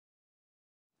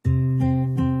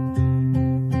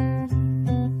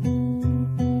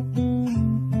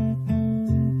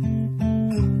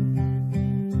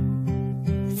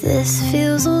This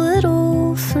feels a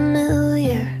little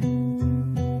familiar.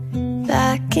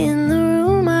 Back in the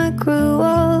room I grew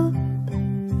up.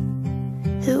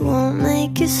 It won't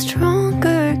make you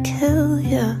stronger, kill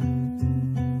ya.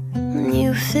 When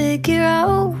you figure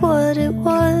out what it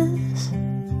was,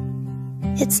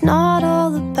 it's not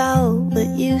all about what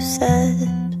you said.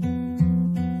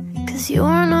 'Cause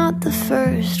you're not the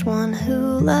first one who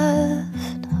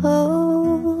left.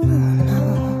 Oh no.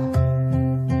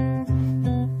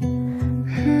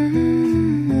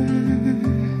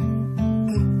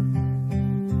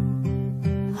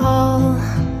 I'll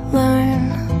learn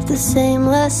the same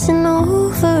lesson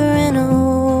over and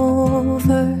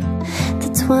over. The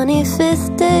 25th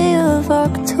day of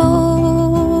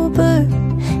October,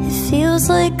 it feels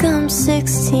like I'm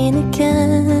 16 again.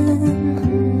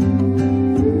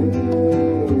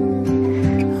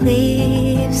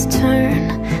 Leaves turn,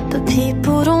 but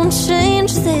people don't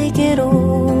change, they get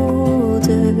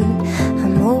older.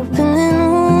 I'm opening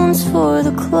wounds for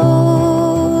the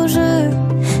closure,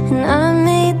 and I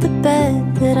made the bed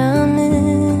that I'm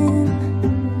in.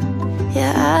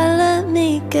 Yeah, I let me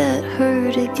get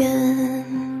hurt again.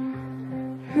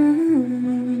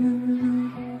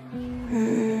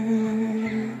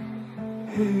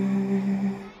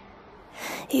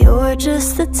 You're just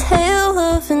the tale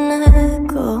of an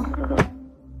echo,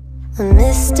 a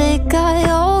mistake I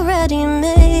already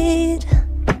made.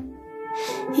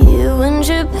 You and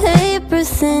your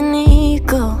paper-thin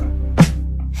ego,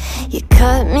 you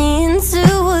cut me into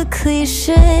a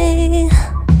cliche.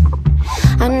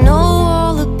 I know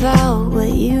all about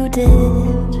what you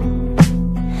did,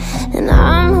 and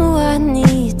I'm who I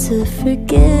need to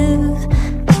forgive.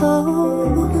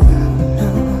 Oh no.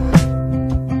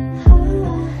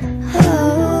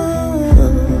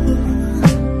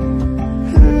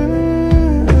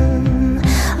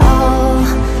 I'll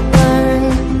learn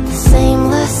the same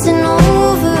lesson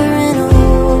over and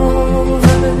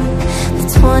over. The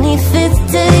 25th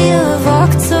day of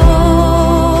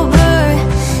October,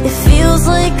 it feels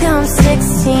like I'm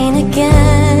 16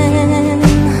 again.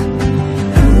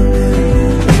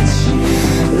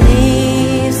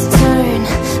 Leaves turn,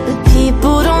 but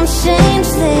people don't change,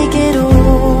 they get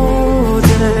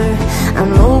older.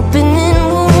 I'm opening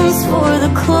wounds for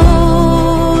the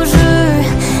closure,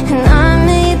 and I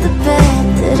made the bed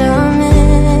that I'm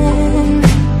in.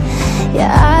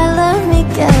 Yeah, I let me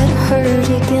get hurt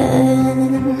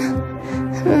again.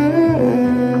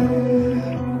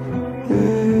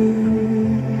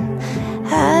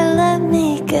 I let me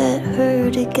get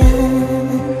hurt again.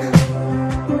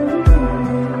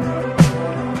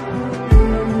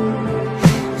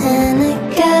 And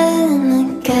again,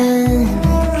 again,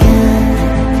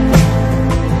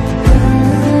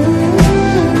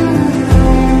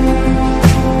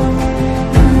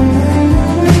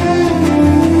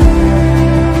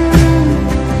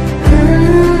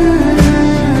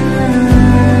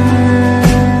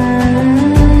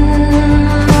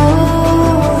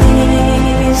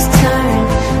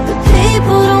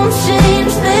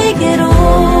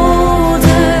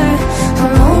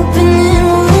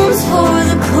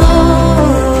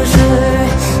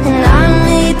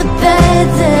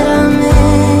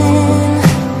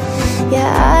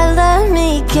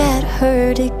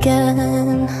 hurt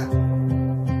again.